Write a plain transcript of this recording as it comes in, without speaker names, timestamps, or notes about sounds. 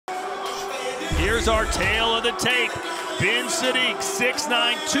Here's our tale of the tape. Ben Saddik,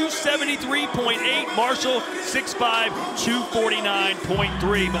 6'9", 273.8. Marshall, 6'5",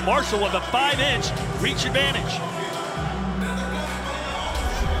 249.3. But Marshall with a 5-inch reach advantage.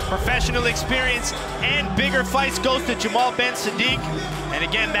 Professional experience and bigger fights goes to Jamal Ben Saddik. And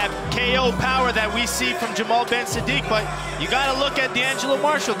again, that KO power that we see from Jamal Ben Saddik, but you gotta look at D'Angelo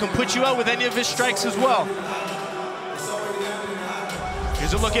Marshall, can put you out with any of his strikes as well.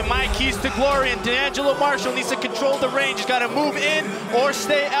 Here's a look at my keys to glory, and D'Angelo Marshall needs to control the range. He's gotta move in or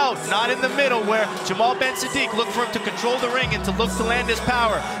stay out, not in the middle where Jamal Ben Saddik looked for him to control the ring and to look to land his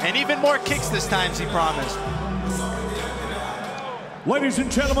power. And even more kicks this time, as he promised. Ladies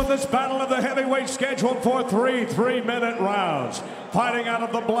and gentlemen, this battle of the heavyweight scheduled for three 3-minute rounds. Fighting out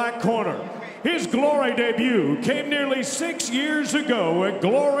of the black corner. His Glory debut came nearly 6 years ago at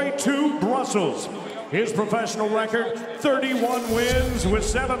Glory 2 Brussels. His professional record, 31 wins with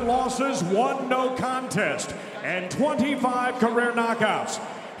 7 losses, 1 no contest, and 25 career knockouts.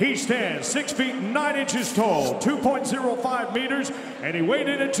 He stands 6 feet 9 inches tall, 2.05 meters, and he weighed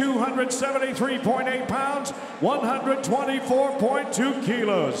in at 273.8 pounds, 124.2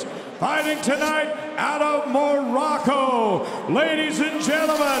 kilos. Fighting tonight out of Morocco, ladies and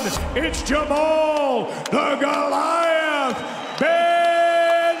gentlemen, it's Jamal, the Goliath,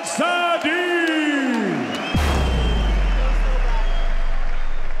 Ben Saddik.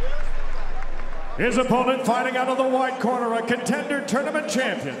 His opponent fighting out of the white corner, a contender tournament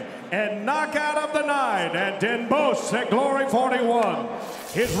champion and knockout of the night, and Den Bosch at Glory 41.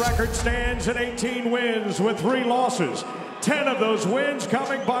 His record stands at 18 wins with 3 losses, 10 of those wins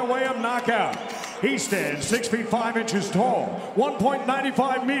coming by way of knockout. He stands 6 feet 5 inches tall,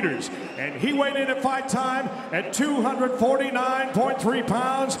 1.95 meters, and he weighed in at fight time at 249.3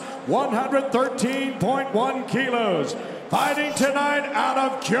 pounds, 113.1 kilos. Fighting tonight out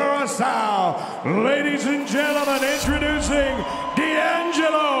of Curacao, ladies and gentlemen, introducing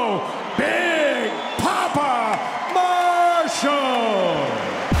D'Angelo Big Papa Marshall.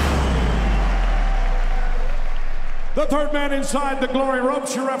 The third man inside the Glory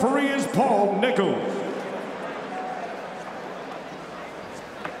ropes, your referee is Paul Nichols.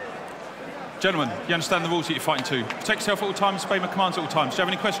 Gentlemen, you understand the rules that you're fighting to. Protect yourself at all times, obey my commands at all times. Do you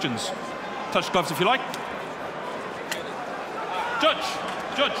have any questions? Touch the gloves if you like. Judge.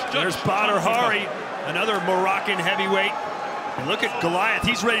 There's Badr Hari, another Moroccan heavyweight. And look at Goliath,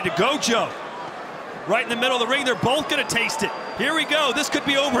 he's ready to go, Joe. Right in the middle of the ring, they're both gonna taste it. Here we go, this could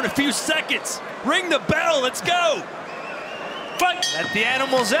be over in a few seconds. Ring the bell, let's go. Fight. Let the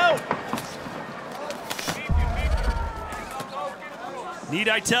animals out. Need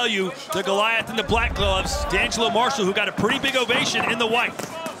I tell you, the Goliath in the black gloves, D'Angelo Marshall, who got a pretty big ovation in the white.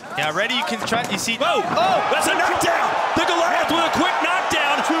 Yeah, ready, you can try, you see. Oh, that's a knockdown. The Goliath with a quick knockdown.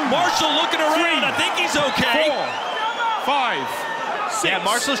 Marshall looking around, I think he's okay. 4, 5, 6. Yeah,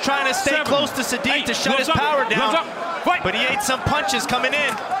 Marshall's trying to stay 7, close to Saddik to shut his power down. But he ate some punches coming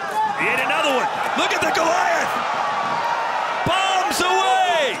in. He ate another one. Look at the Goliath. Bombs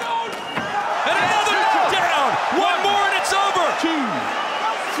away. And another knockdown. One more and it's over. 2,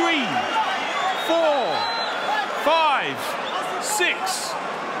 3, 4, 5, 6,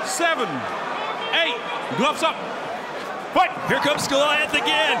 7, 8. Gloves up. Fight. Here comes Goliath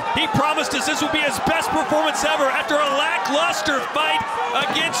again. He promised us this would be his best performance ever after a lackluster fight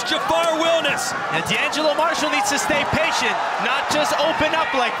against Jafar Wilness. And D'Angelo Marshall needs to stay patient, not just open up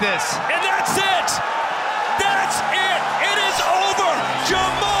like this. And that's it. That's it. It is over.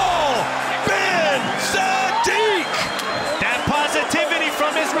 Jamal Ben Saddik. That positivity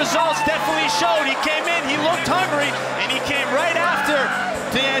from his results definitely showed. He came in, he looked hungry, and he came right after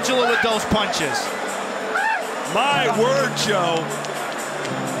D'Angelo with those punches. My word, Joe.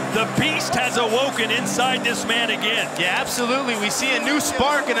 The beast has awoken inside this man again. Yeah, absolutely. We see a new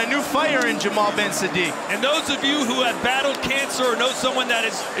spark and a new fire in Jamal Ben Saddik. And those of you who have battled cancer or know someone that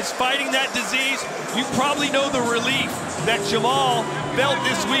is fighting that disease, you probably know the relief that Jamal felt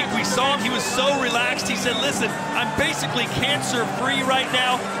this week. We saw him, he was so relaxed. He said, listen, I'm basically cancer-free right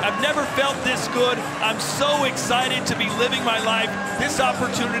now. I've never felt this good. I'm so excited to be living my life. This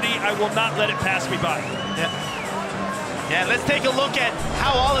opportunity, I will not let it pass me by. Yeah, let's take a look at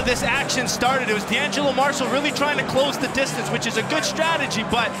how all of this action started. It was D'Angelo Marshall really trying to close the distance, which is a good strategy,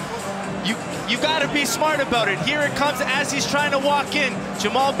 but you got to be smart about it. Here it comes as he's trying to walk in.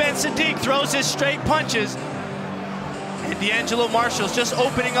 Jamal Ben Saddik throws his straight punches. And D'Angelo Marshall's just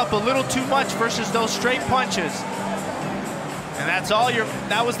opening up a little too much versus those straight punches. And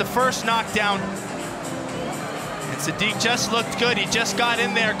that was the first knockdown. And Saddik just looked good. He just got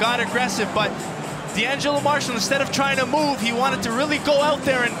in there, got aggressive, but D'Angelo Marshall, instead of trying to move, he wanted to really go out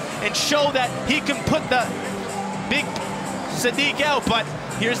there and show that he can put the big Saddik out. But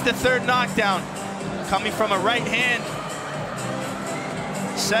here's the third knockdown, coming from a right hand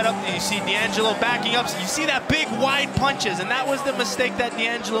setup. You see D'Angelo backing up. You see that big wide punches, and that was the mistake that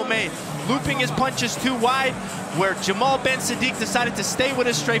D'Angelo made, looping his punches too wide, where Jamal Ben Saddik decided to stay with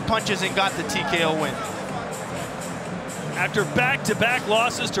his straight punches and got the TKO win. After back-to-back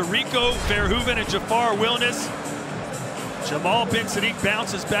losses to Rico Verhoeven and Jafar Wilnis, Jamal Ben Saddik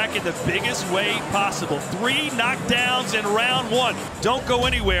bounces back in the biggest way possible. 3 knockdowns in round 1. Don't go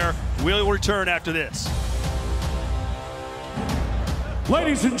anywhere. We'll return after this.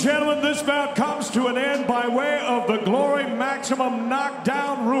 Ladies and gentlemen, this bout comes to an end by way of the Glory Maximum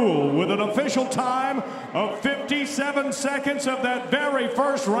Knockdown Rule with an official time of 57 seconds of that very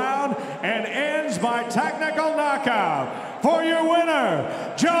first round, and ends by technical knockout for your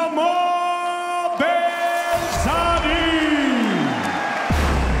winner, Jamal Ben Saddik.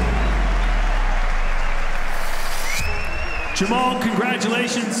 Jamal,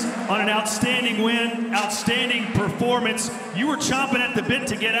 congratulations on an outstanding win, outstanding performance. You were chomping at the bit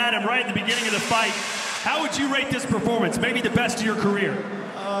to get at him right at the beginning of the fight. How would you rate this performance? Maybe the best of your career?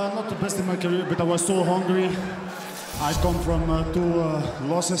 Not the best in my career, but I was so hungry. I come from 2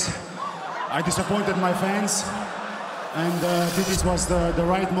 losses. I disappointed my fans, and this was the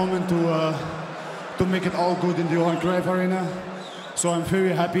right moment to make it all good in the Johan Cruyff Arena. So I'm very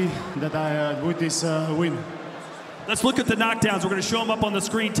happy that I with this win. Let's look at the knockdowns. We're going to show them up on the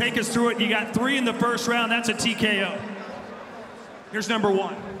screen. Take us through it. You got 3 in the first round. That's a TKO. Here's number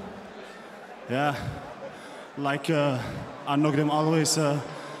 1. Yeah, like I knocked them always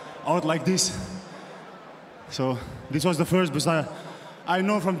out like this. So this was the first, but I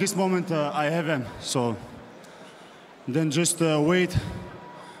know from this moment I have him. So then just wait,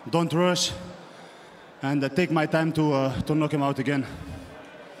 don't rush, and take my time to knock him out again.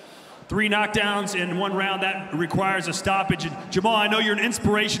 3 knockdowns in 1 round, that requires a stoppage. And Jamal, I know you're an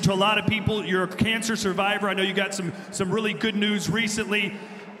inspiration to a lot of people. You're a cancer survivor. I know you got some really good news recently.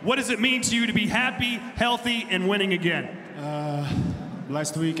 What does it mean to you to be happy, healthy, and winning again?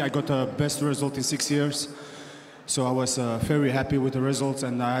 Last week I got the best result in 6 years. So I was very happy with the results,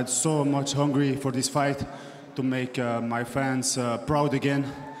 and I had so much hungry for this fight to make my fans proud again.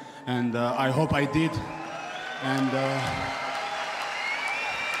 And I hope I did. And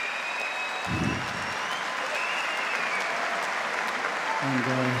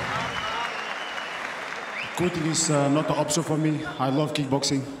quitting is not an option for me. I love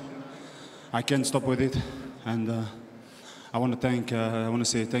kickboxing. I can't stop with it, and I want to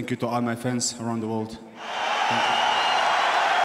say thank you to all my fans around the world. Thank you.